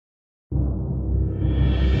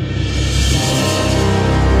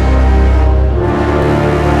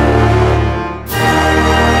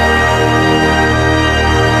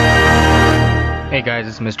Hey guys,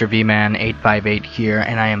 it's Mr. V-Man858 here,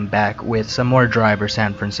 and I am back with some more Driver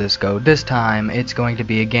San Francisco. This time, it's going to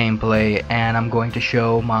be a gameplay, and I'm going to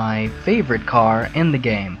show my favorite car in the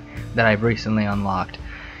game that I've recently unlocked.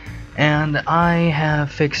 And I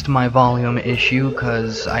have fixed my volume issue,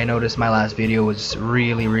 because I noticed my last video was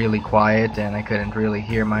really quiet, and I couldn't really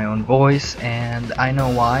hear my own voice, and I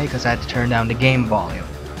know why, because I had to turn down the game volume.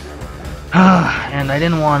 And I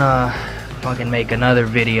didn't want to fucking make another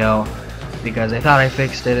video, because I thought I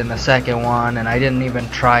fixed it in the second one, and I didn't even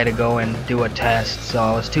try to go and do a test, so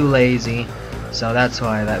I was too lazy. So that's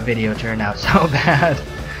why that video turned out so bad,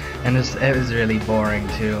 and it was really boring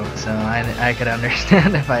too. So I could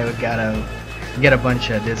understand if I would get a bunch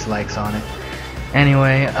of dislikes on it.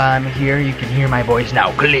 Anyway, I'm here. You can hear my voice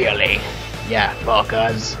now clearly. Yeah,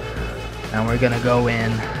 fuckers. Now we're gonna go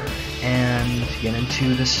in and get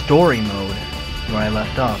into the story mode where I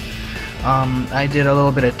left off. I did a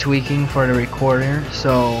little bit of tweaking for the recorder,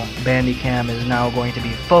 so Bandicam is now going to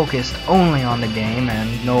be focused only on the game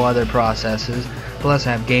and no other processes. Plus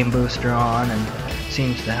I have Game Booster on, and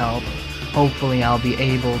seems to help. Hopefully I'll be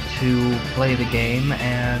able to play the game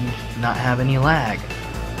and not have any lag,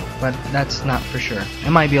 but that's not for sure.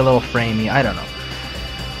 It might be a little framey, I don't know.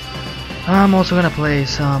 I'm also gonna play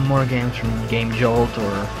some more games from Game Jolt,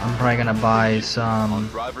 or I'm probably gonna buy some.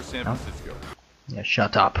 Driver San Francisco. Yeah,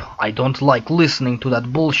 shut up. I don't like listening to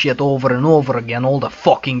that bullshit over and over again all the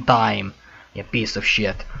fucking time. You piece of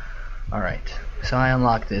shit. Alright, so I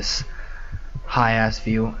unlocked this high-ass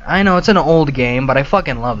view. I know it's an old game, but I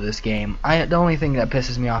fucking love this game. The only thing that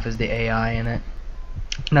pisses me off is the AI in it.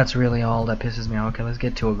 That's really all that pisses me off. Okay, let's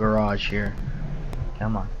get to a garage here.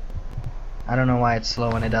 Come on. I don't know why it's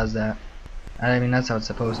slow when it does that. I mean, that's how it's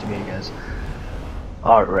supposed to be, I guess.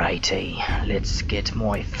 Alrighty, let's get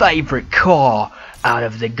my favorite car out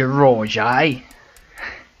of the garage, eh?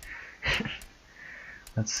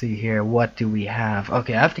 Let's see here, what do we have?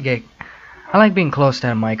 Okay, I like being close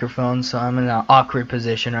to a microphone, so I'm in an awkward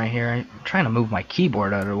position right here. I'm trying to move my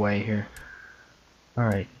keyboard out of the way here.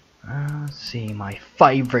 Alright, let's see, my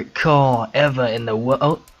favorite car ever in the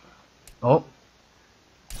world. Oh,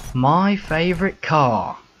 my favorite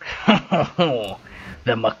car.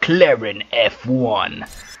 The McLaren F1.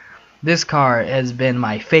 This car has been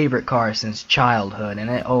my favorite car since childhood, and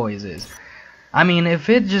it always is. I mean, if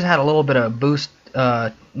it just had a little bit of boost,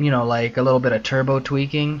 you know, like a little bit of turbo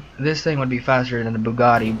tweaking, this thing would be faster than the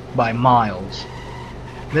Bugatti by miles.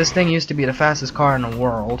 This thing used to be the fastest car in the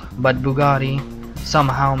world, but Bugatti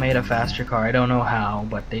somehow made a faster car. I don't know how,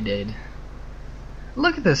 but they did.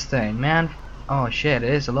 Look at this thing, man. Oh shit,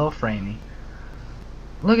 it is a little framey.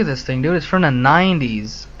 Look at this thing, dude. It's from the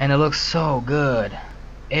 90s, and it looks so good.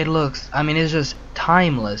 It looks, I mean, it's just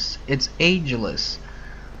timeless. It's ageless.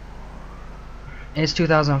 It's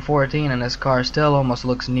 2014, and this car still almost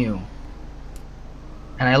looks new.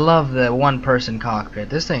 And I love the one-person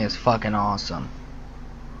cockpit. This thing is fucking awesome.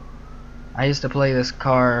 I used to play this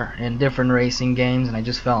car in different racing games, and I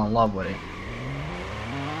just fell in love with it.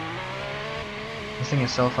 This thing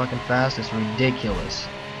is so fucking fast, it's ridiculous.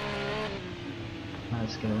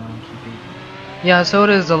 Let's get around some people. Yeah, so it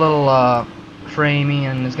is a little framey,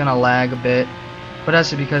 and it's gonna lag a bit, but that's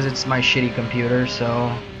just because it's my shitty computer,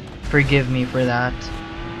 so forgive me for that.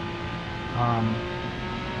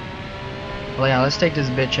 Well, yeah, let's take this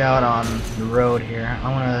bitch out on the road here. I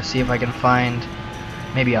wanna see if I can find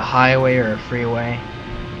maybe a highway or a freeway,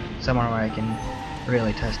 somewhere where I can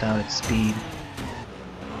really test out its speed.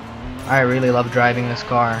 I really love driving this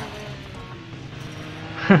car.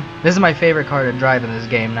 This is my favorite car to drive in this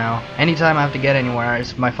game now. Anytime I have to get anywhere,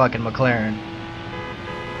 it's my fucking McLaren.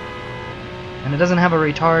 And it doesn't have a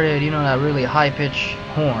retarded, you know, that really high-pitched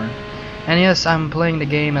horn. And yes, I'm playing the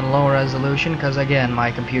game in low resolution because, again, my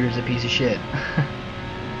computer's a piece of shit.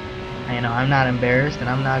 You know, I'm not embarrassed, and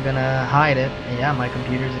I'm not gonna hide it. Yeah, my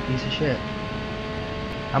computer's a piece of shit.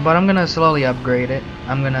 But I'm gonna slowly upgrade it.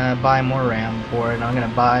 I'm gonna buy more RAM for it. I'm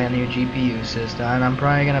gonna buy a new GPU system, and I'm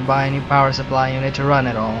probably gonna buy a new power supply unit to run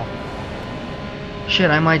it all. Shit,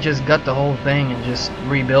 I might just gut the whole thing and just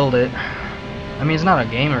rebuild it. I mean, it's not a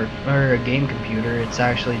gamer or a game computer. It's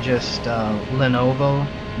actually just Lenovo,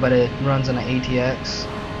 but it runs on an ATX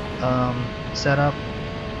setup.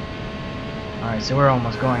 Alright, so we're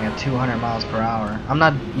almost going at 200 miles per hour. I'm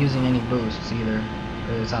not using any boosts either,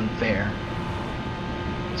 because it's unfair.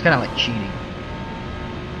 It's kind of like cheating.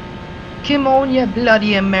 Come on, you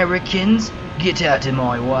bloody Americans! Get out of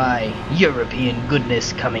my way! European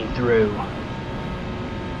goodness coming through.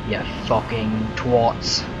 You fucking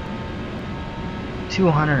twats.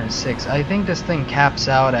 206. I think this thing caps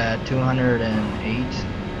out at 208.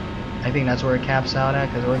 I think that's where it caps out at,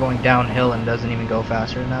 because we're going downhill and doesn't even go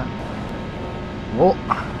faster than that. Whoa.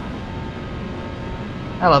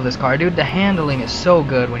 I love this car, dude. The handling is so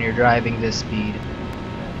good when you're driving this speed.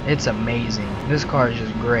 It's amazing. This car is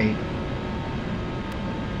just great.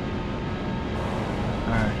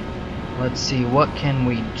 Alright. Let's see, what can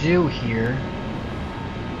we do here?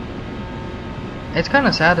 It's kind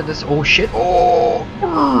of sad that this... Oh, shit. Oh!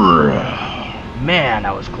 Man,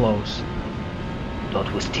 that was close.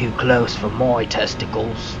 That was too close for my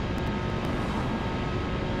testicles.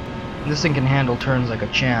 This thing can handle turns like a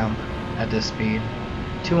champ at this speed.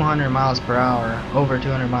 200 miles per hour, over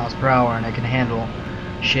 200 miles per hour, and it can handle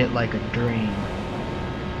shit like a dream.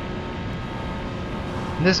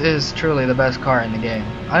 This is truly the best car in the game.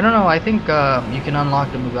 I don't know, I think you can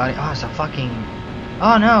unlock the Bugatti. Oh, it's a fucking...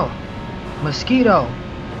 Oh no! Mosquito!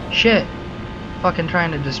 Shit! Fucking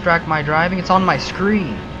trying to distract my driving. It's on my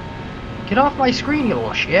screen. Get off my screen, you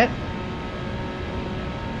little shit!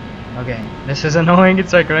 Okay, this is annoying.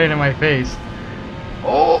 It's like right in my face.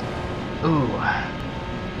 Oh! Ooh.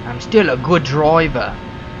 I'm still a good driver.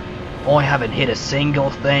 I haven't hit a single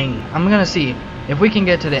thing. I'm gonna see if we can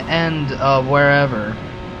get to the end of wherever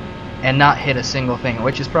and not hit a single thing,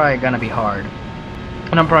 which is probably gonna be hard.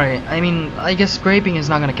 And I'm probably, I mean, I guess scraping is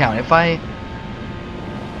not gonna count. If I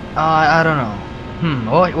don't know.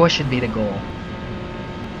 What should be the goal?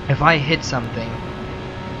 If I hit something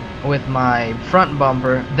with my front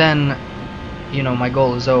bumper, then, you know, my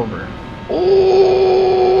goal is over.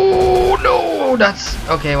 Oh no, that's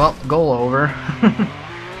okay. Well, goal over.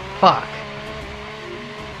 Fuck.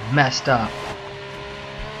 Messed up.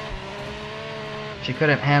 She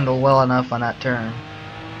couldn't handle well enough on that turn.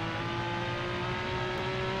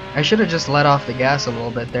 I should have just let off the gas a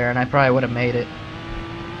little bit there, and I probably would have made it.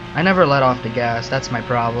 I never let off the gas. That's my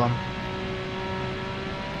problem.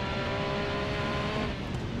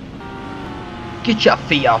 Get your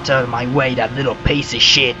Fiat out of my way, that little piece of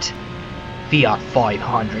shit. Fiat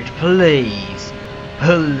 500, please.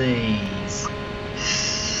 Please.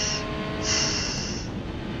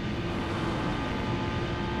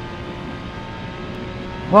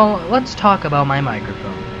 Well, let's talk about my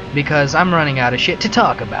microphone, because I'm running out of shit to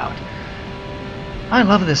talk about. I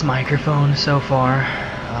love this microphone so far.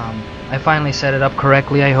 I finally set it up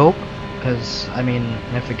correctly, I hope, because, I mean,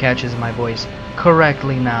 if it catches my voice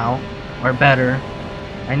correctly now, or better,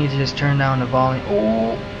 I need to just turn down the volume.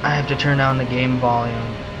 Oh, I have to turn down the game volume,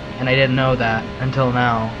 and I didn't know that until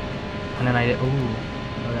now. And then I did. Ooh,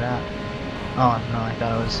 look at that. Oh no, I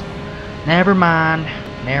thought it was. Never mind.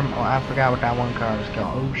 Oh, I forgot what that one car was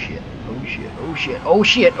called. Oh shit. Oh shit. Oh shit. Oh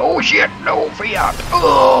shit. Oh shit. No, Fiat.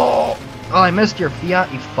 Oh. Oh, I missed your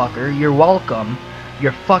Fiat, you fucker. You're welcome.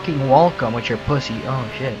 You're fucking welcome with your pussy. Oh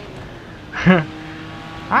shit.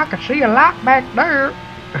 I can see a light back there.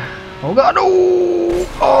 Oh god, no!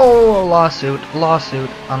 Oh, lawsuit, lawsuit.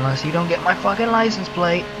 Unless you don't get my fucking license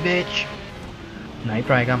plate, bitch. No, you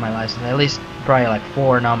probably got my license. At least probably like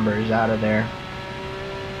 4 numbers out of there.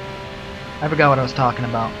 I forgot what I was talking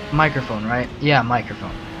about. Microphone, right? Yeah,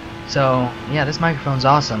 microphone. So, yeah, this microphone's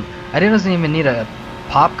awesome. I doesn't even need a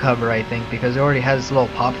pop cover, I think, because it already has this little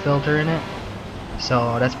pop filter in it.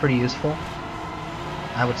 So, that's pretty useful,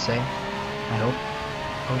 I would say. I hope.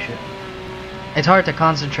 Oh shit. It's hard to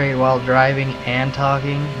concentrate while driving and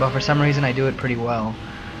talking, but for some reason I do it pretty well.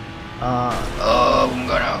 I'm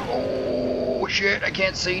gonna... Oh shit, I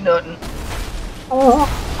can't see nothing.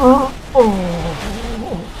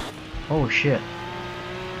 Oh shit.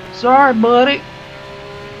 Sorry, buddy.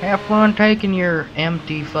 Have fun taking your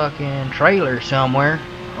empty fucking trailer somewhere.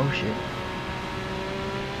 Oh shit.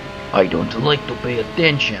 I don't like to pay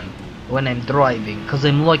attention when I'm driving, cause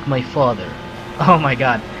I'm like my father. Oh my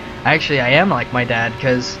god. Actually, I am like my dad,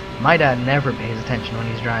 cause my dad never pays attention when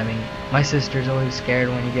he's driving. My sister's always scared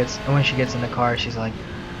when she gets in the car. She's like,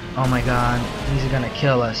 "Oh my god, he's gonna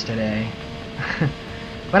kill us today."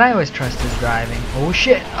 But I always trust his driving. Oh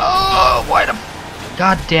shit! Oh, why the?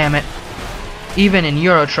 God damn it! Even in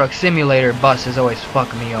Euro Truck Simulator, buses always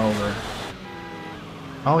fuck me over.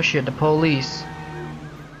 Oh shit! The police.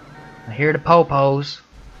 I hear the popos.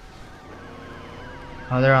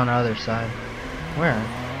 Oh, they're on the other side. Where?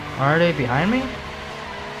 Are they behind me?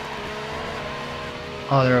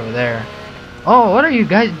 Oh, they're over there. Oh, what are you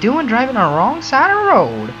guys doing driving on the wrong side of the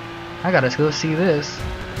road? I gotta go see this.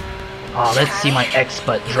 Oh, let's see my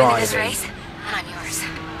expert driving. I'm yours.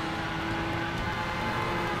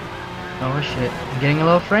 Oh shit, I'm getting a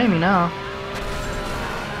little framey now.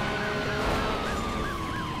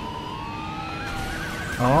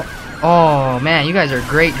 Oh man, you guys are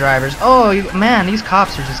great drivers. Oh man, these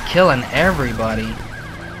cops are just killing everybody.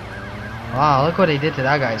 Wow, look what they did to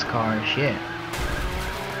that guy's car. Shit.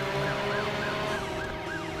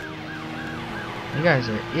 You guys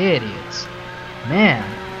are idiots. Man.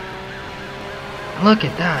 Look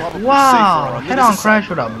at that. Wow. Head-on crash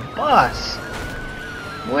with a bus.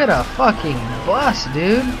 With a fucking bus,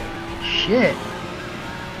 dude. Shit.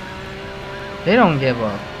 They don't give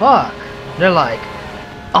a fuck. They're like,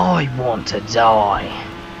 I want to die.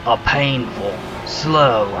 A painful,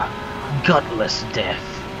 slow, gutless death.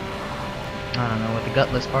 I don't know what the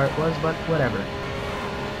gutless part was, but whatever.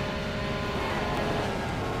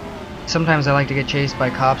 Sometimes I like to get chased by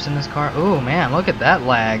cops in this car. Ooh, man, look at that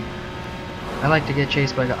lag. I like to get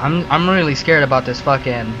chased by I'm really scared about this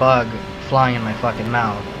fucking bug flying in my fucking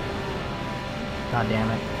mouth. God damn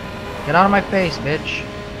it. Get out of my face, bitch.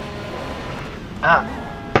 Ah.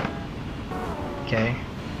 Okay.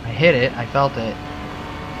 I hit it. I felt it.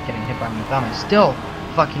 Getting hit by my thumb. It's still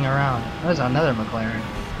fucking around. There's another McLaren.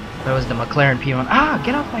 That was the McLaren P1. Ah,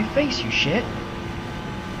 get off my face, you shit.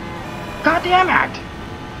 God damn it.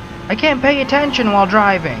 I can't pay attention while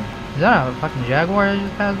driving. Is that a fucking Jaguar that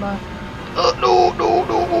just passed by? No.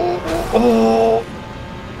 Oh.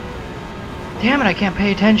 Damn it, I can't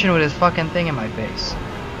pay attention with this fucking thing in my face.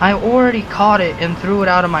 I already caught it and threw it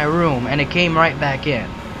out of my room, and it came right back in.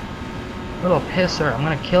 Little pisser. I'm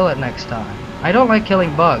gonna kill it next time. I don't like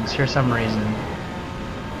killing bugs for some reason.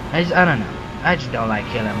 I don't know. I just don't like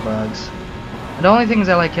killing bugs. The only things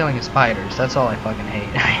I like killing is spiders. That's all I fucking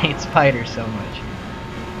hate. I hate spiders so much.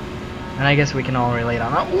 And I guess we can all relate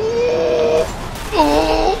on that.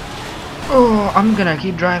 Oh, I'm gonna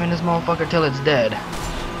keep driving this motherfucker till it's dead.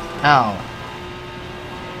 Ow.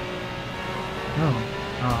 Oh,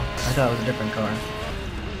 I thought it was a different car.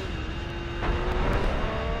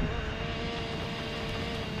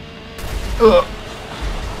 Ugh.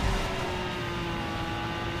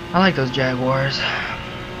 I like those Jaguars.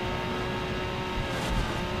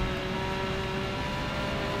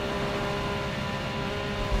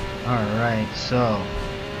 Alright, so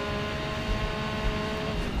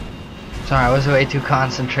sorry, I was way too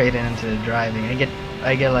concentrated into the driving. I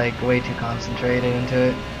get like way too concentrated into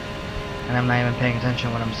it, and I'm not even paying attention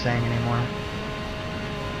to what I'm saying anymore.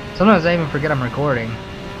 Sometimes I even forget I'm recording.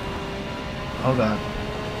 Oh god.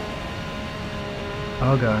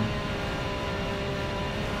 Oh god.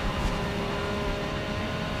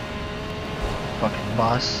 Fucking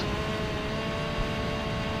bus.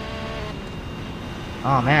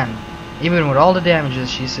 Oh man, even with all the damages,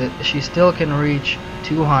 she still can reach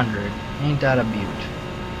 200. Ain't that a beaut?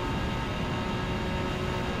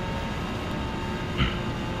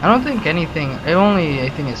 I don't think anything. It only I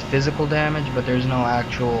think is physical damage, but there's no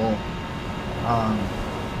actual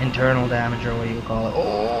internal damage or what do you call it?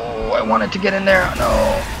 Oh, I wanted to get in there. No.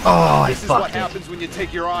 Oh, I fucked it. This is what happens when you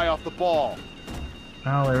take your eye off the ball.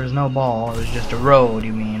 Well, there was no ball. It was just a road.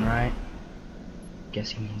 You mean, right? Guess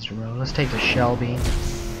he means the road. Let's take the Shelby.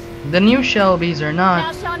 The new Shelbys are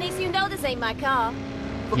not. Now, Shawnees, you know this ain't my car.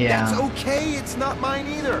 Look, yeah. That's okay. It's not mine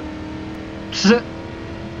either.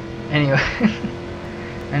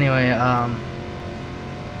 Anyway,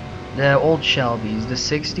 the old Shelbys, the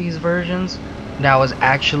 60s versions, that was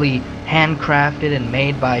actually handcrafted and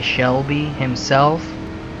made by Shelby himself.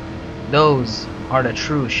 Those are the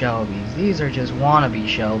true Shelbys. These are just wannabe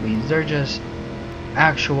Shelbys. They're just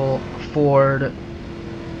actual Ford,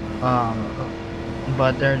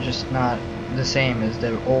 but they're just not the same as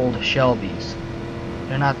the old Shelbys.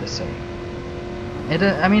 They're not the same.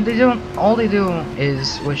 I mean, they don't. All they do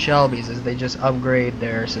is with Shelbys is they just upgrade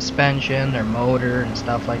their suspension, their motor, and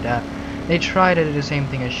stuff like that. They try to do the same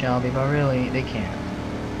thing as Shelby, but really they can't.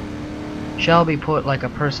 Shelby put like a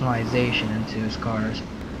personalization into his cars.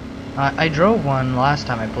 I drove one last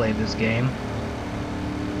time I played this game,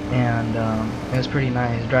 and it was pretty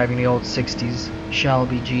nice driving the old 60s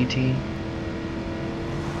Shelby GT.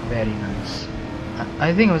 Very nice.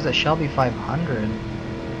 I think it was the Shelby 500.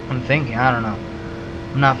 I'm thinking, I don't know.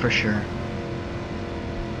 I'm not for sure.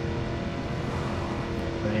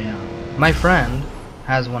 But yeah. My friend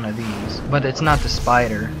has one of these, but it's not the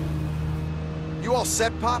Spider. You all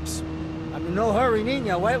set, Pops? I'm in no hurry,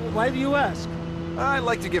 Nina. Why do you ask? I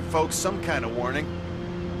like to give folks some kind of warning.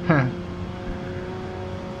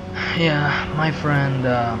 Yeah, my friend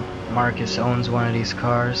Marcus owns one of these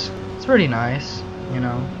cars. It's pretty nice, you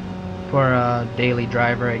know, for a daily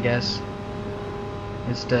driver, I guess.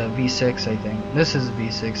 It's the V6, I think. This is the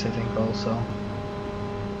V6, I think, also.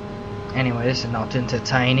 Anyway, this is not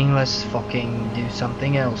entertaining. Let's fucking do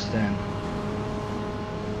something else then.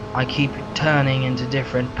 I keep turning into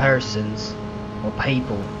different persons, or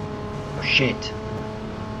people, or shit.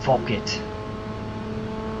 Fuck it.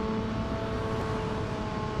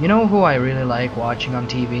 You know who I really like watching on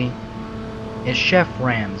TV? Is Chef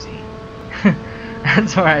Ramsay.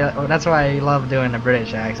 That's why I love doing the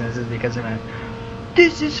British accents, is because of that.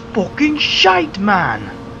 This is fucking shite, man.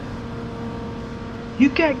 You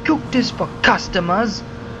can't cook this for customers.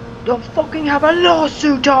 They'll fucking have a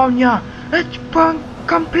lawsuit on ya. It's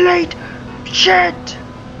complete shit.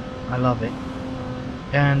 I love it.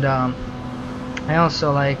 And I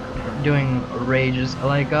also like doing rages.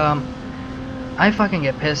 Like I fucking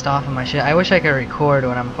get pissed off on my shit. I wish I could record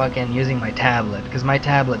when I'm fucking using my tablet, because my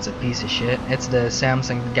tablet's a piece of shit. It's the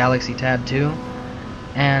Samsung Galaxy Tab 2.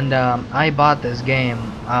 And I bought this game.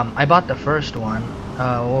 I bought the first one.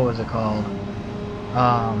 What was it called?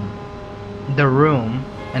 The Room.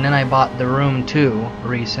 And then I bought The Room 2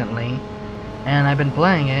 recently. And I've been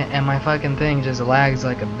playing it, and my fucking thing just lags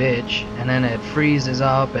like a bitch. And then it freezes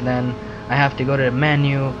up, and then I have to go to the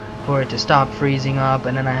menu for it to stop freezing up,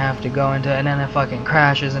 and then I have to go into it, and then it fucking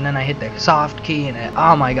crashes, and then I hit the soft key, and it,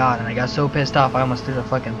 oh my god, and I got so pissed off I almost threw the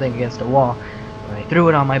fucking thing against the wall. But I threw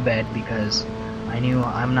it on my bed because I knew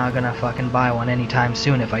I'm not gonna fucking buy one anytime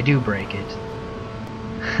soon if I do break it.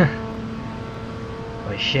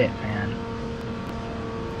 But shit, man.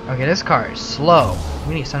 Okay, this car is slow.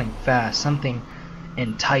 We need something fast, something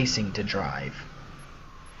enticing to drive.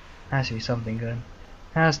 Has to be something good.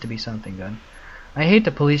 Has to be something good. I hate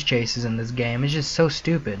the police chases in this game. It's just so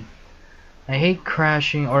stupid. I hate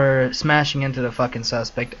crashing or smashing into the fucking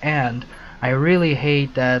suspect, and I really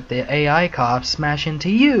hate that the AI cops smash into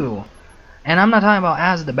you. And I'm not talking about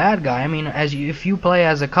as the bad guy. I mean, if you play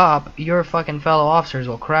as a cop, your fucking fellow officers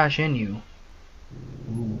will crash in you.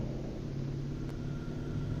 Ooh.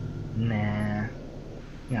 Nah. I'm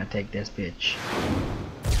gonna take this bitch.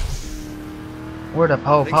 Where the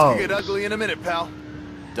po-pos? Things could get ugly in a minute, pal.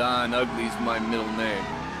 Don Ugly's my middle name.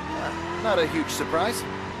 Not a huge surprise.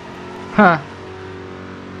 Huh.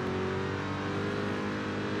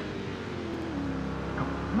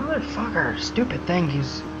 Motherfucker, stupid thing,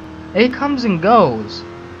 it comes and goes.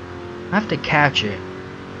 I have to catch it.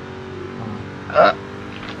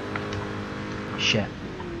 Shit.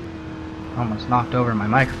 Almost knocked over my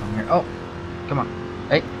microphone here. Oh, come on.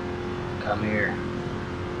 Hey, come here.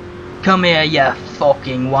 Come here, you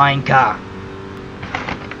fucking wanker.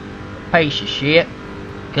 Piece of shit.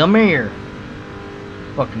 Come here.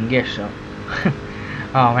 Fucking get some.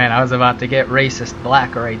 Oh man, I was about to get racist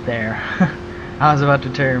black right there. I was about to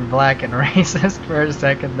turn black and racist for a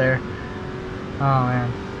second there. Oh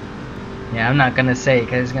man. Yeah, I'm not gonna say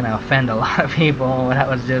because it's gonna offend a lot of people what I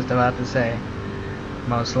was just about to say.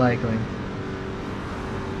 Most likely.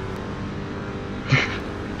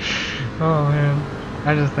 Oh man.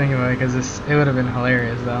 I'm just thinking about it because it would have been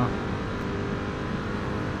hilarious though.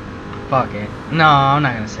 Fuck it. No, I'm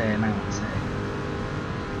not gonna say it. I'm not gonna say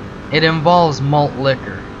it. It involves malt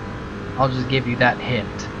liquor. I'll just give you that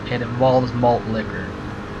hint. It involves malt liquor.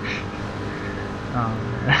 Oh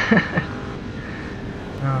man.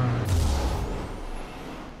 Oh.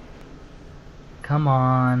 Come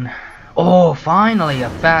on. Oh, finally a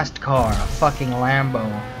fast car. A fucking Lambo.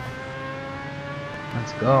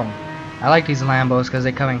 Let's go. I like these Lambos because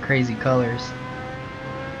they come in crazy colors.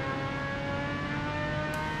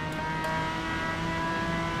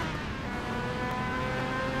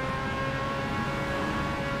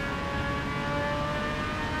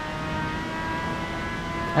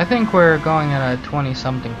 I think we're going at a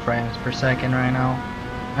 20-something frames per second right now.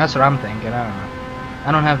 That's what I'm thinking. I don't know.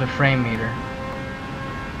 I don't have the frame meter.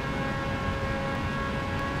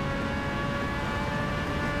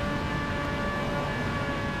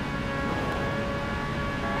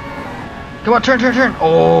 Come on, turn, turn, turn!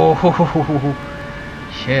 Oh,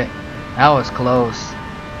 shit. That was close.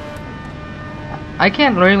 I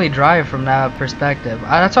can't really drive from that perspective.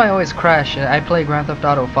 That's why I always crash. I play Grand Theft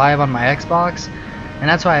Auto 5 on my Xbox, and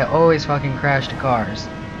that's why I always fucking crash the cars.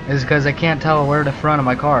 Is because I can't tell where the front of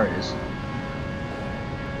my car is.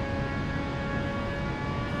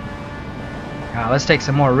 Let's take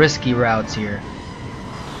some more risky routes here.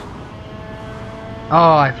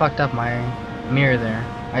 Oh, I fucked up my mirror there.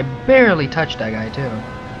 I barely touched that guy too.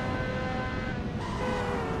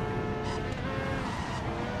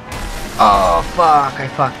 Oh fuck, I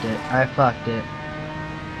fucked it. I fucked it.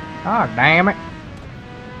 Oh damn it.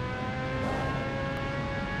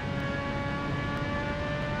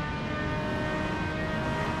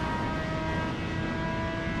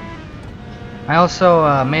 I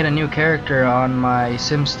also made a new character on my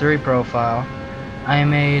Sims 3 profile. I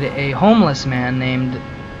made a homeless man named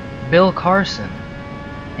Bill Carson.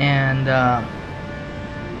 And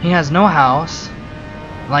he has no house,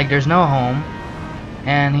 like there's no home,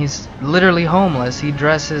 and he's literally homeless. He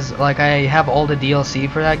dresses like I have all the DLC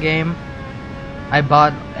for that game. I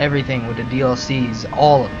bought everything with the DLCs,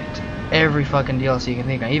 all of it. Every fucking DLC you can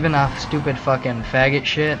think of. Even that stupid fucking faggot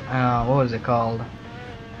shit. What was it called?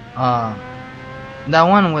 That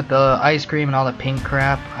one with the ice cream and all the pink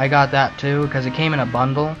crap. I got that too because it came in a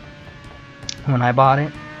bundle when I bought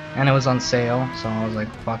it. And it was on sale. So I was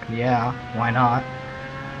like, fuck yeah, why not?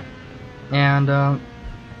 And,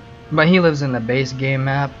 but he lives in the base game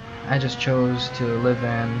map. I just chose to live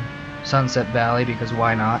in Sunset Valley because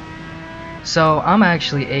why not? So I'm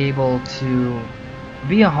actually able to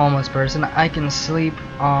be a homeless person. I can sleep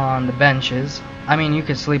on the benches. I mean, you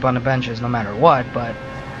could sleep on the benches no matter what, but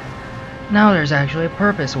now there's actually a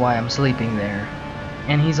purpose why I'm sleeping there.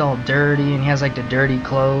 And he's all dirty, and he has like the dirty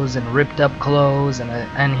clothes and ripped up clothes,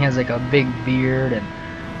 and he has like a big beard and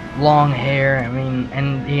long hair. I mean,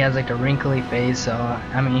 and he has like a wrinkly face. So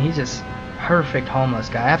I mean, he's just perfect homeless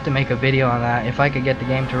guy. I have to make a video on that if I could get the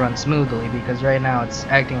game to run smoothly, because right now it's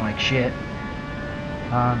acting like shit.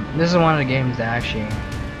 This is one of the games that actually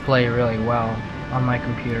play really well on my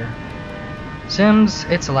computer. Sims,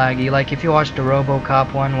 it's laggy. Like if you watch the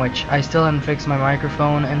RoboCop one, which I still haven't fixed my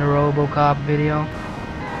microphone in the RoboCop video,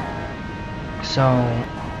 so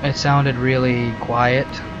it sounded really quiet.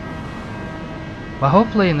 But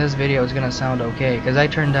hopefully in this video it's gonna sound okay, because I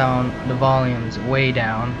turned down the volumes way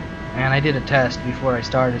down, and I did a test before I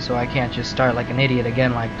started, so I can't just start like an idiot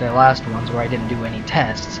again like the last ones where I didn't do any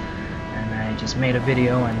tests. And I just made a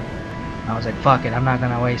video and I was like, fuck it, I'm not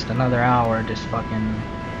gonna waste another hour just fucking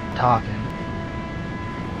talking.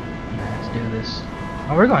 Let's do this.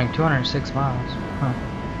 Oh, we're going 206 miles. Huh.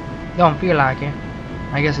 Don't feel like it.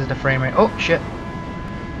 I guess it's the frame rate. Oh shit.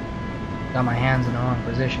 Got my hands in the wrong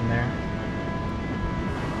position there.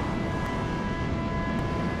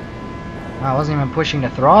 I wasn't even pushing the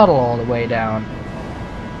throttle all the way down.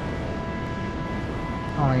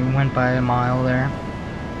 Only went by a mile there.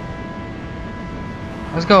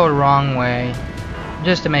 Let's go the wrong way,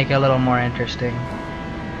 just to make it a little more interesting.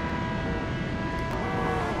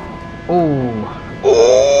 Ooh.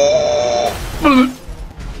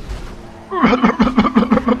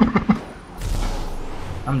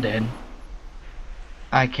 I'm dead.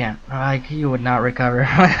 I can't. You would not recover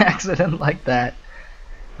from an accident like that.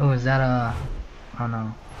 Oh, is that a... Oh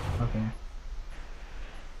no. Okay.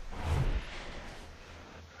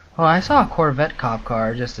 Oh, I saw a Corvette cop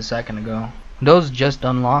car just a second ago. Those just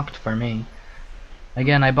unlocked for me.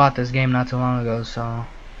 Again, I bought this game not too long ago, so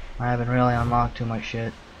I haven't really unlocked too much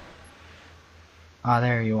shit. Ah,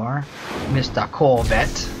 there you are, Mr.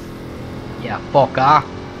 Corvette. Yeah, fucker.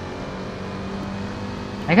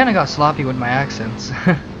 I kinda got sloppy with my accents.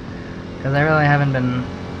 Because I really haven't been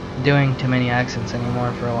doing too many accents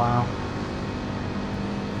anymore for a while.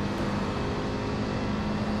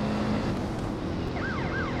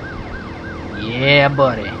 Yeah,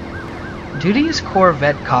 buddy. Do these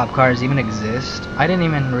Corvette cop cars even exist? I didn't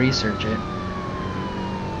even research it.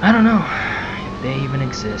 I don't know if they even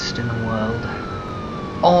exist in the world.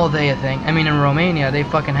 Oh, they a thing. I mean, in Romania, they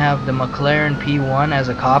fucking have the McLaren P1 as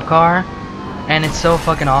a cop car, and it's so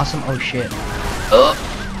fucking awesome. Oh shit. Oh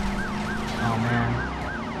man.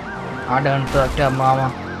 I done fucked up,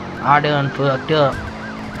 mama. I done fucked up.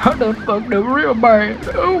 I done fucked up real bad.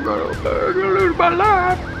 Oh god, I'm gonna lose my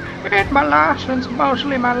life. And my license,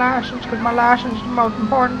 mostly my license, because my license is the most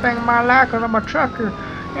important thing in my life, because I'm a trucker,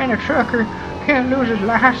 and a trucker can't lose his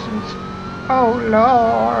license. Oh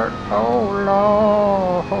Lord, oh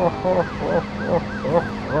Lord.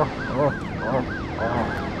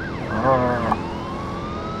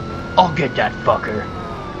 I'll get that fucker.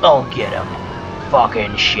 I'll get him.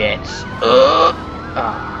 Fucking shits.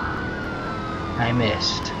 I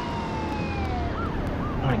missed.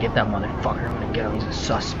 I'm gonna get that motherfucker. I'm gonna get him. He's a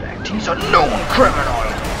suspect. He's a known criminal.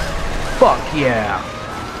 Fuck yeah.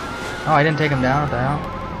 Oh, I didn't take him down. What the hell?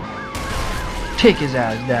 Take his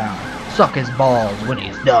ass down. Suck his balls when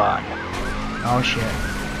he's done. Oh shit.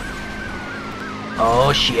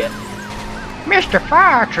 Oh shit. Mr.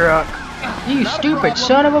 Fire Truck. You stupid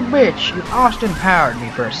son of a bitch. You Austin powered me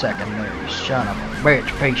for a second there, you son of a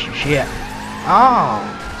bitch piece of shit. Oh,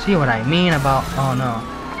 see what I mean about... Oh no.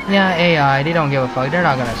 Yeah, AI, they don't give a fuck. They're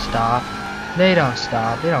not gonna stop. They don't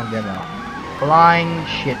stop. They don't give a flying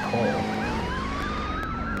shithole.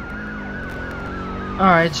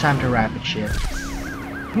 Alright, it's time to rapid shit.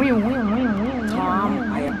 Tom,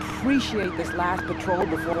 I appreciate this last patrol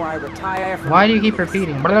before I retire from... Why do you keep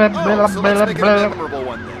repeating? Blah, blah, So blah, let's make it a blah. memorable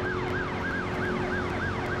one then.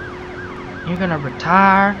 You're gonna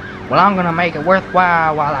retire? Well, I'm gonna make it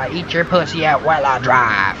worthwhile while I eat your pussy out while I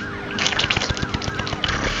drive.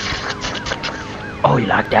 Oh, you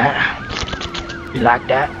like that? You like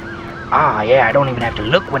that? Ah, yeah, I don't even have to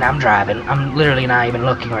look when I'm driving. I'm literally not even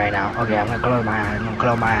looking right now. Okay, I'm gonna close my eyes. I'm gonna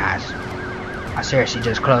close my eyes. I seriously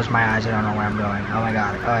just closed my eyes. I don't know where I'm going. Oh my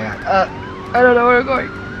god. Oh my god. I don't know where I'm going.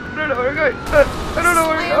 I don't know where I'm going. I don't know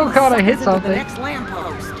where I'm going. Oh god, I hit something.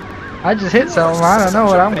 I just hit something. I don't know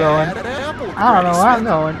where I'm going. I don't know where I'm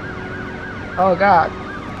going. Oh god.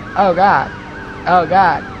 Oh god. Oh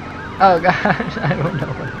god. Oh god. I don't know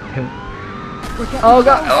what I'm doing. Oh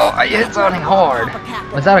god. Oh, I hit something hard.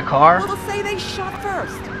 Was that a car? Well, say they shot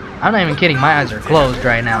first. I'm not even kidding. My eyes are closed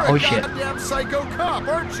right now. Oh shit. Goddamn psycho cop,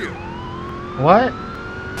 aren't you? What?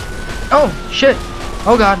 Oh shit.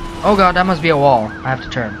 Oh god. Oh god. That must be a wall. I have to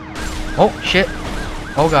turn. Oh shit.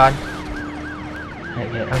 Oh god.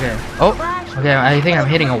 Okay. Okay. Oh. Okay. I think I'm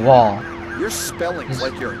hitting a wall. Your spelling's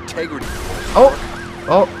like your integrity. Oh.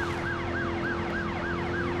 Oh.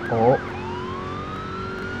 Oh.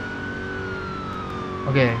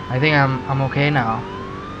 Okay, I think I'm okay now.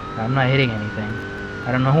 I'm not hitting anything.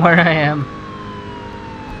 I don't know where I am.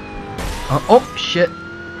 Oh shit.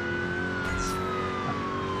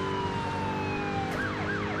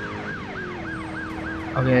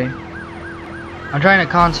 Okay. I'm trying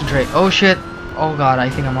to concentrate. Oh shit. Oh god, I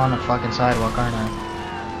think I'm on the fucking sidewalk, aren't I?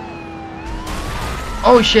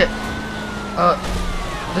 Oh shit.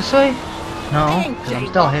 This way? No, because I'm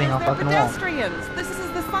still hitting a fucking wall. This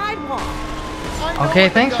is the sidewalk. Okay,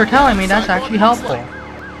 thanks for telling me. That's actually helpful.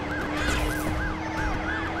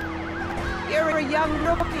 You're a young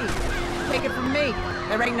rookie. Take it from me.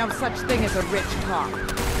 There ain't no such thing as a rich cop.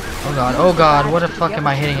 Oh god, what the fuck am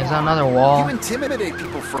I hitting? Is that another wall? You intimidate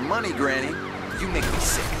people for money, Granny. You make me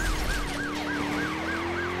sick.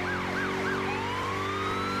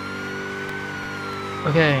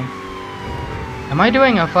 Okay. Am I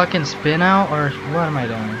doing a fucking spin out or what am I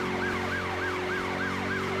doing?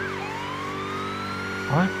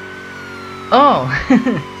 What? Oh!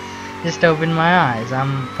 Just opened my eyes.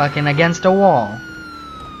 I'm fucking against a wall.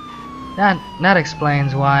 That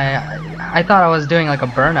explains why I thought I was doing like a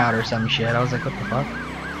burnout or some shit. I was like, what the fuck?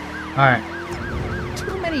 Alright.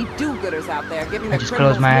 Too many do-gooders out there giving I just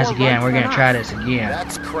closed my eyes again. We're gonna try this again.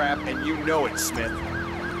 That's crap, and you know it, Smith.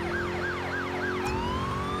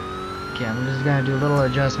 Okay, I'm just gonna do little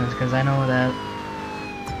adjustments because I know that.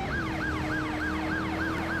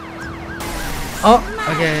 Oh,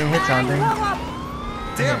 okay, hit something.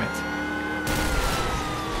 Damn it.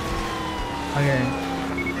 Okay.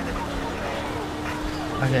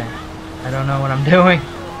 Okay. I don't know what I'm doing.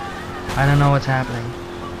 I don't know what's happening.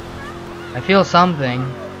 I feel something.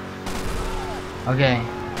 Okay.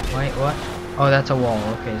 Wait, what? Oh, that's a wall.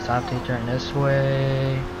 Okay, so I have to turn this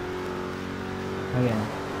way. Okay.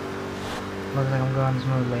 Looks like I'm going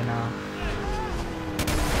smoothly now.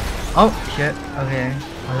 Oh, shit. Okay.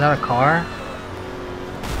 Was that a car?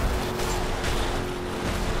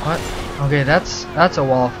 What? Okay, that's a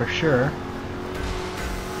wall for sure.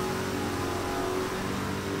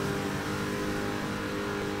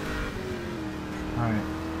 Alright.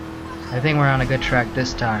 I think we're on a good track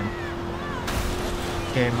this time.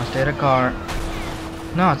 Okay, must hit a car.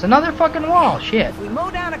 No, it's another fucking wall. Shit. If we mow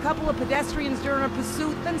down a couple of pedestrians during a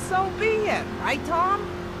pursuit, then so be it. Right, Tom?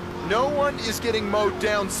 No one is getting mowed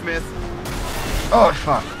down, Smith. Oh,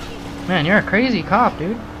 fuck. Man, you're a crazy cop,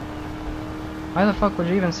 dude. Why the fuck would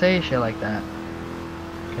you even say shit like that?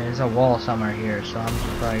 Okay, there's a wall somewhere here, so I'm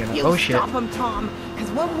probably gonna. You Oh shit! stop them, Tom, because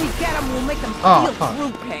when we get them, we'll make them Oh, feel fuck.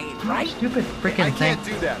 through pain, right? Stupid freaking I thing. can't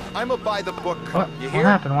do that. I'm a by-the-book cop. What? You What hear?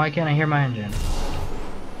 happened? Why can't I hear my engine?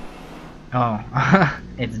 Oh,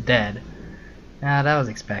 it's dead. Ah, that was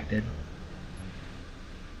expected.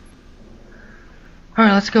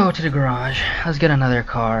 Alright, let's go to the garage. Let's get another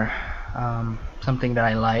car. Something that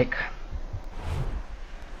I like.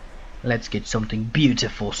 Let's get something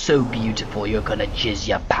beautiful, so beautiful you're gonna jizz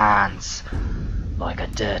your pants like a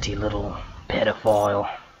dirty little pedophile.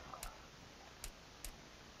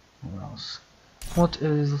 What else? What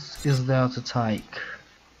is there to take?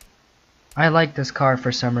 I like this car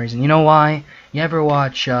for some reason. You know why? You ever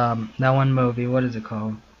watch that one movie? What is it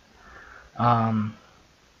called?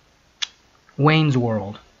 Wayne's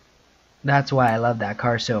World. That's why I love that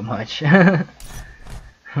car so much.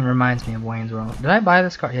 It reminds me of Wayne's World. Did I buy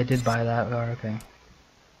this car? Yeah, I did buy that car. Okay.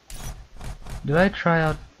 Did I try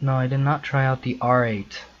out? No, I did not try out the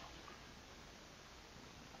R8.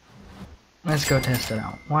 Let's go test it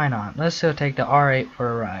out. Why not? Let's go take the R8 for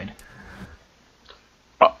a ride.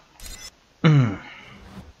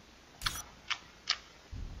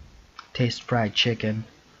 Taste fried chicken.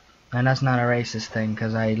 And that's not a racist thing,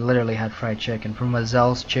 because I literally had fried chicken from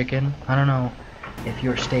Azell's Chicken. I don't know if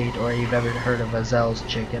your state or you've ever heard of Azell's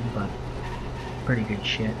Chicken, but Pretty good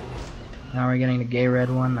shit. Now we're getting the gay red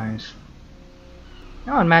one. Nice.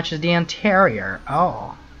 Oh, it matches the interior.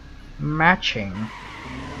 Oh. Matching.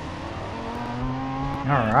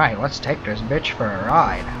 Alright, let's take this bitch for a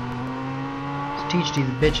ride. Let's teach these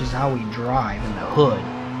bitches how we drive in the hood.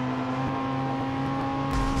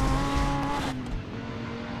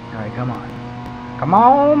 Alright, come on. Come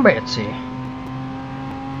on, Betsy.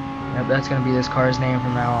 Yep, that's gonna be this car's name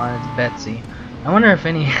from now on. It's Betsy. I wonder if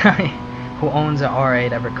any guy who owns an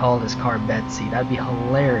R8 ever called his car Betsy. That'd be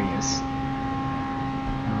hilarious.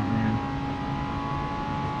 Oh, man.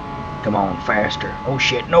 Come on, faster. Oh,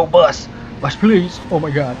 shit, no bus. Bus, please. Oh, my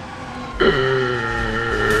God.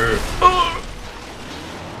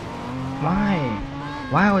 Why?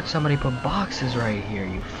 Why would somebody put boxes right here,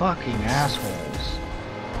 you fucking assholes?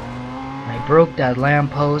 I broke that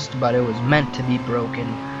lamppost, but it was meant to be broken,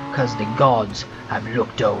 'cause the gods have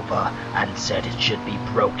looked over and said it should be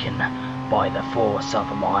broken by the force of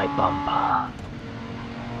my bumper.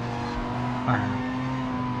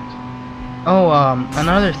 Oh,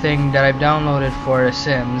 another thing that I've downloaded for The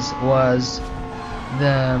Sims was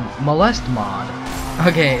the molest mod.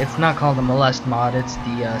 Okay, it's not called the molest mod, it's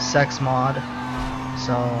the sex mod.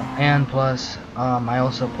 So, and plus, I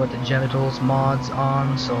also put the genitals mods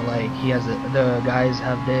on, so like the guys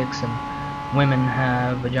have dicks and women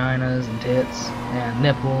have vaginas and tits and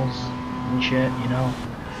nipples and shit, you know.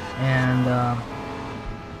 And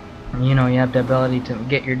you know, you have the ability to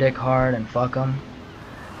get your dick hard and fuck them.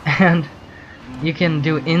 And you can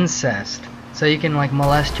do incest, so you can like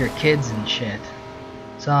molest your kids and shit.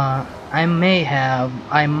 So I might have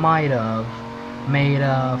made a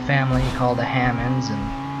family called the Hammonds, and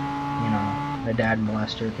you know, the dad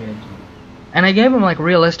molest their kids. And I gave him like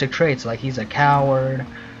realistic traits, like he's a coward,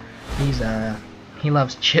 he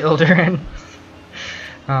loves children.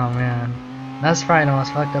 Oh man, that's probably the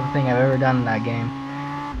most fucked up thing I've ever done in that game.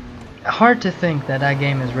 Hard to think that that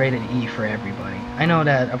game is rated E for everybody. I know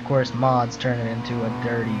that of course mods turn it into a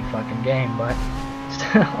dirty fucking game, but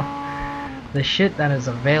still, the shit that is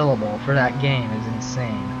available for that game is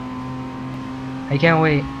insane. I can't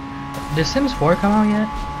wait. Does Sims 4 come out yet?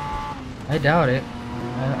 I doubt it.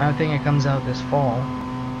 I don't think it comes out this fall.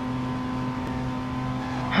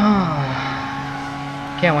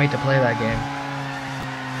 Can't wait to play that game.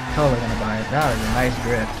 Totally gonna buy it. That was a nice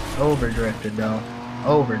drift. Over-drifted though.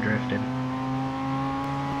 Over-drifted.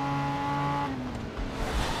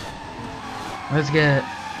 Let's get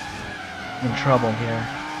in trouble here.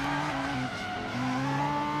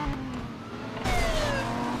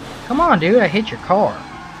 Come on, dude, I hit your car.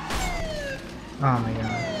 Oh my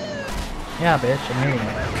god. Yeah, bitch, I'm hitting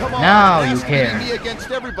you. Come on, now you care. Me against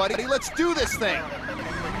everybody. Let's do this thing.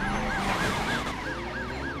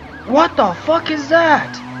 What the fuck is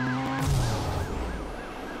that?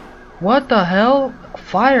 What the hell?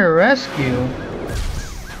 Fire rescue?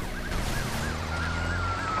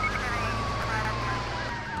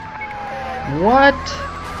 What?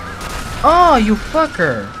 Oh, you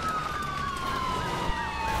fucker.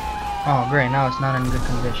 Oh, great, now it's not in good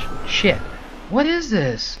condition. Shit. What is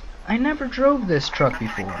this? I never drove this truck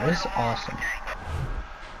before. This is awesome.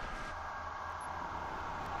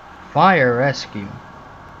 Fire rescue.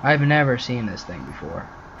 I've never seen this thing before.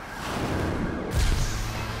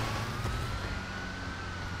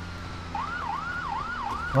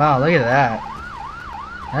 Wow, look at that.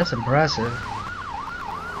 That's impressive.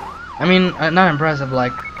 I mean, not impressive,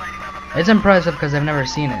 like... It's impressive because I've never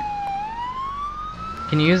seen it.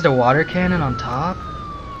 Can you use the water cannon on top?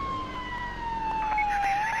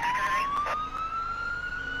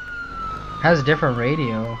 Has a different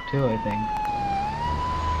radio too, I think.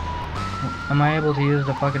 Am I able to use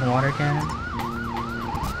the fucking water cannon?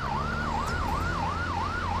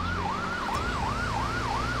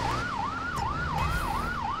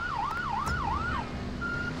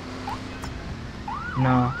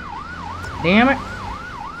 No. Damn it!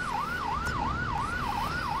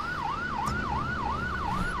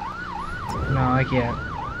 No, I can't.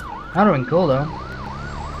 That would've been cool though.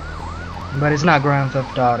 But it's not Grand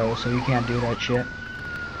Theft Auto, so you can't do that shit.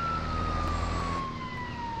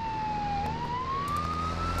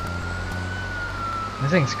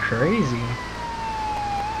 This thing's crazy.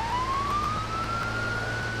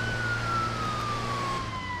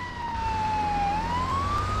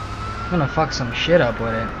 I'm gonna fuck some shit up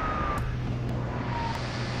with it.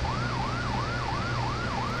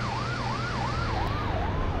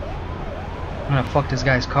 I'm gonna fuck this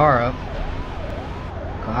guy's car up.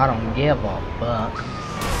 'Cause I don't give a fuck.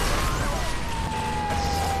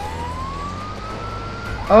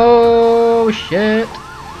 Oh shit.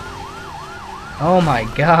 Oh my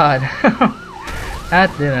god. That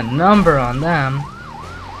did a number on them.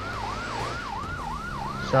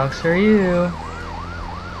 Sucks for you.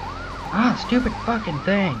 Ah, stupid fucking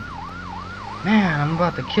thing. Man, I'm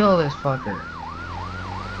about to kill this fucker.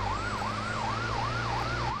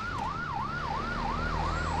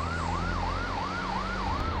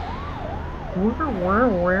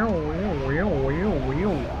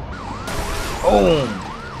 Boom!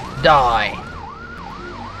 Die!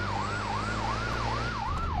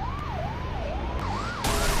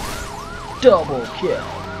 Double kill!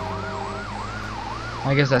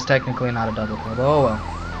 I guess that's technically not a double kill, but oh well.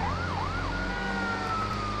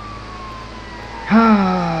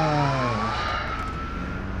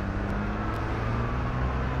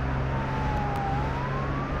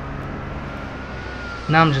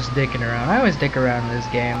 Now I'm just dicking around. I always dick around in this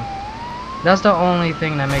game. That's the only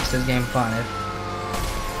thing that makes this game fun.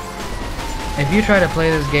 If you try to play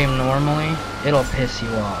this game normally, it'll piss you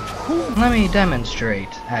off. Let me demonstrate,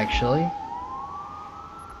 actually.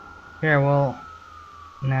 Here, well...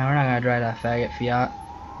 Nah, we're not gonna drive that faggot Fiat.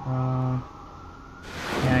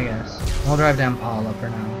 Yeah, I guess. We'll drive the Impala for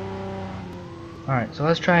now. Alright, so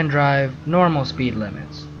let's try and drive normal speed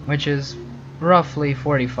limits, which is roughly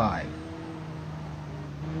 45.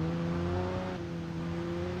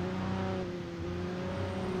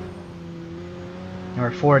 Or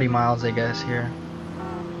 40 miles, I guess, here.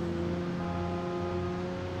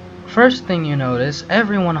 First thing you notice,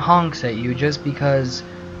 everyone honks at you just because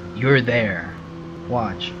you're there.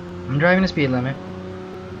 Watch. I'm driving the speed limit.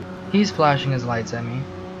 He's flashing his lights at me.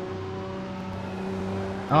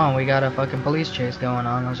 Oh, and we got a fucking police chase going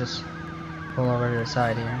on. Let's just pull over to the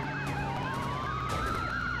side here.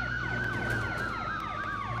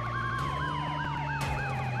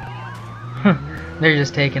 They're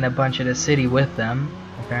just taking a bunch of the city with them,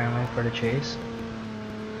 apparently, for the chase.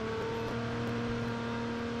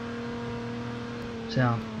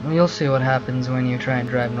 So, you'll see what happens when you try and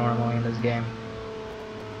drive normally in this game.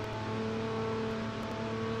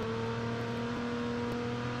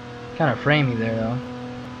 Kind of framey there, though.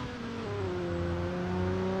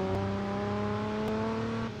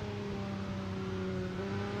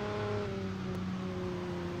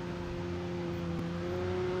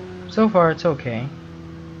 So far, it's okay.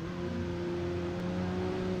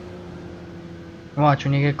 Watch,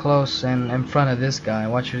 when you get close and in front of this guy,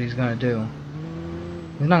 watch what he's gonna do.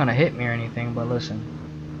 He's not gonna hit me or anything, but listen.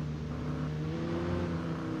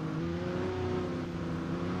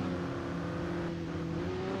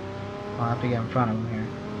 I'll have to get in front of him here.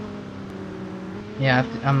 Yeah,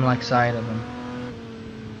 I'm like side of him.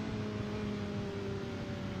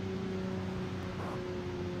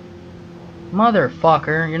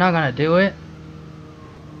 Motherfucker, you're not gonna do it?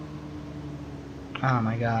 Oh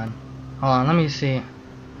my god. Hold on, let me see.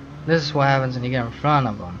 This is what happens when you get in front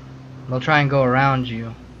of them. They'll try and go around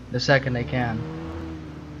you the second they can.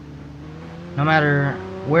 No matter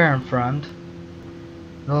where in front,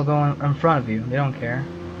 they'll go in front of you. They don't care.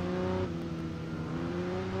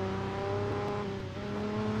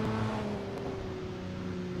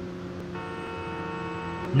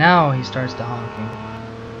 Now he starts to honking.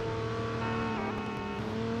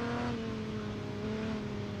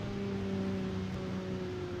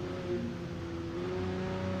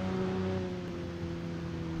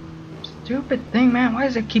 Stupid thing, man. Why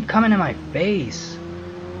does it keep coming in my face?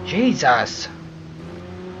 Jesus.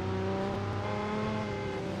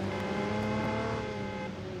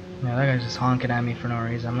 Yeah, that guy's just honking at me for no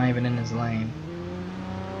reason. I'm not even in his lane.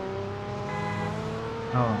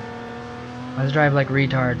 Oh. Let's drive like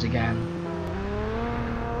retards again.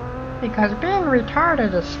 Because being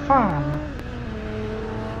retarded is fun.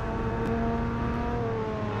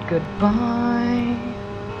 Goodbye.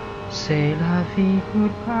 Say la vie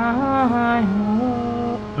goodbye.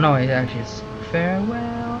 No, it actually is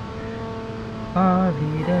farewell. Au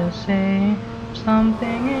say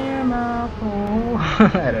something in my hole.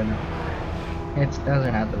 I don't know. Those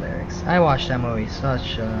are not the lyrics. I watched that movie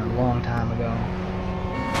such a long time ago.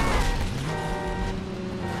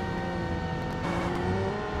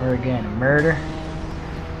 We're again murder.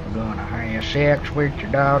 We're gonna have sex with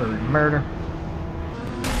your daughter and murder.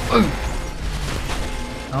 Ooh.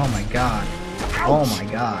 Oh my god. Oh my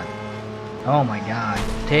god. Oh my god.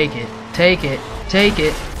 Take it. Take it. Take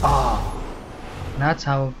it. Oh. That's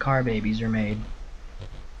how car babies are made.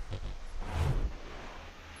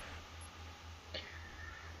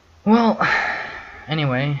 Well,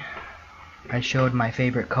 anyway, I showed my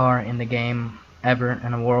favorite car in the game ever,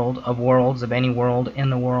 in a world of worlds, of any world, in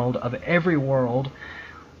the world, of every world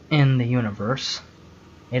in the universe.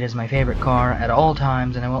 It is my favorite car at all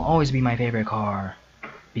times, and it will always be my favorite car.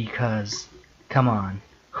 Because, come on,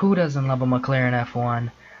 Who doesn't love a McLaren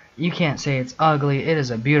F1? You can't say it's ugly. It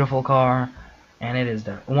is a beautiful car, and it is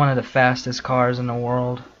one of the fastest cars in the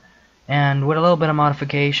world. And with a little bit of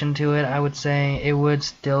modification to it, I would say it would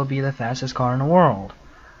still be the fastest car in the world.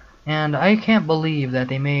 And I can't believe that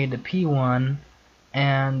they made the P1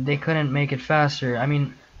 and they couldn't make it faster. I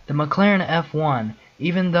mean, the McLaren F1,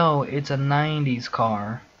 even though it's a 90s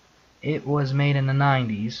car, it was made in the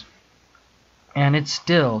 90s, and it's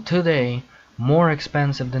still, today, more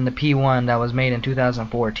expensive than the P1 that was made in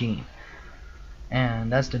 2014.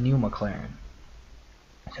 And that's the new McLaren.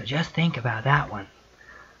 So just think about that one.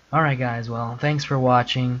 Alright guys, well, thanks for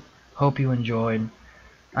watching. Hope you enjoyed.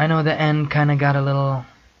 I know the end kinda got a little,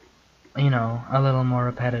 you know, a little more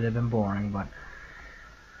repetitive and boring, but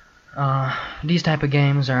these type of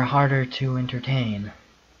games are harder to entertain.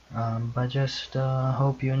 But just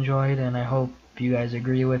hope you enjoyed, and I hope you guys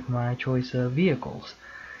agree with my choice of vehicles.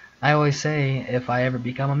 I always say if I ever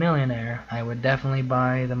become a millionaire, I would definitely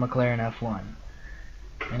buy the McLaren F1.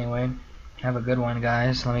 Anyway, have a good one,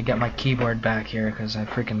 guys. Let me get my keyboard back here because I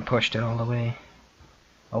freaking pushed it all the way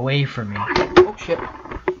away from me. Oh shit.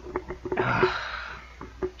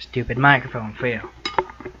 Stupid microphone fail.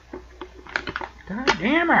 God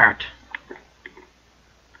damn it.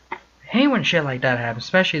 I hate when shit like that happens,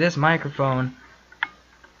 especially this microphone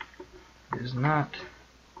is not.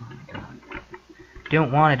 Oh my god.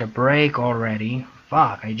 Don't want it to break already.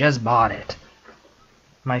 Fuck, I just bought it.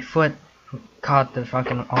 My foot caught the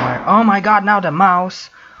fucking wire. Oh my god, now the mouse.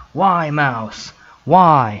 Why, mouse?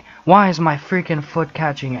 Why? Why is my freaking foot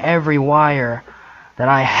catching every wire that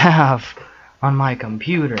I have on my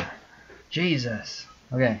computer? Jesus.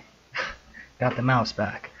 Okay. Got the mouse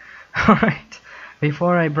back. Alright.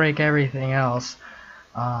 Before I break everything else,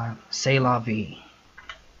 c'est la vie.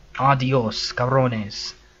 Adios,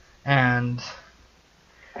 cabrones. And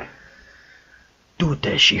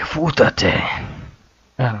tute shifutate.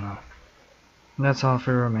 I don't know. That's all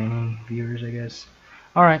for remaining viewers, I guess.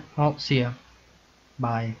 Alright, well, see ya.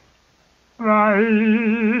 Bye. Bye.